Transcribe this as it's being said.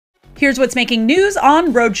Here's what's making news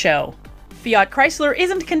on Roadshow. Fiat Chrysler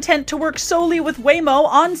isn't content to work solely with Waymo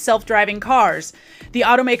on self-driving cars. The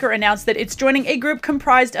automaker announced that it's joining a group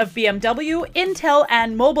comprised of BMW, Intel,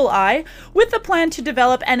 and Mobileye, with the plan to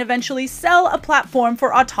develop and eventually sell a platform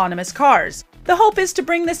for autonomous cars. The hope is to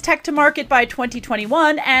bring this tech to market by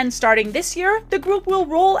 2021, and starting this year, the group will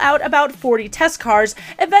roll out about 40 test cars,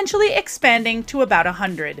 eventually expanding to about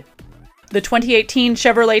 100. The 2018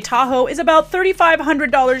 Chevrolet Tahoe is about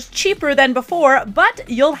 $3,500 cheaper than before, but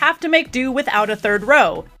you'll have to make do without a third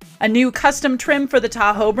row. A new custom trim for the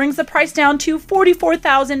Tahoe brings the price down to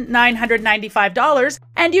 $44,995,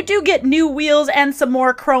 and you do get new wheels and some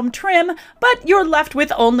more chrome trim, but you're left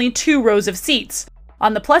with only 2 rows of seats.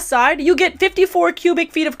 On the plus side, you get 54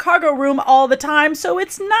 cubic feet of cargo room all the time, so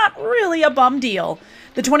it's not really a bum deal.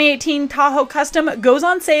 The 2018 Tahoe Custom goes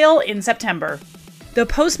on sale in September. The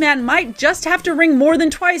postman might just have to ring more than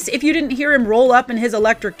twice if you didn't hear him roll up in his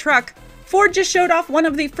electric truck. Ford just showed off one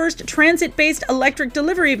of the first transit-based electric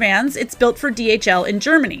delivery vans. It's built for DHL in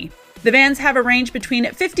Germany. The vans have a range between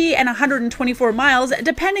 50 and 124 miles,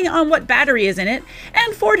 depending on what battery is in it,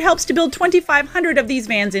 and Ford helps to build 2,500 of these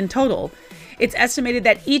vans in total. It's estimated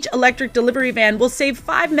that each electric delivery van will save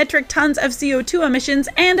 5 metric tons of CO2 emissions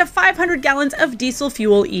and 500 gallons of diesel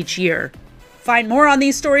fuel each year. Find more on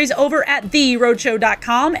these stories over at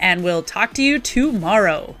theroadshow.com, and we'll talk to you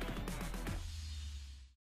tomorrow.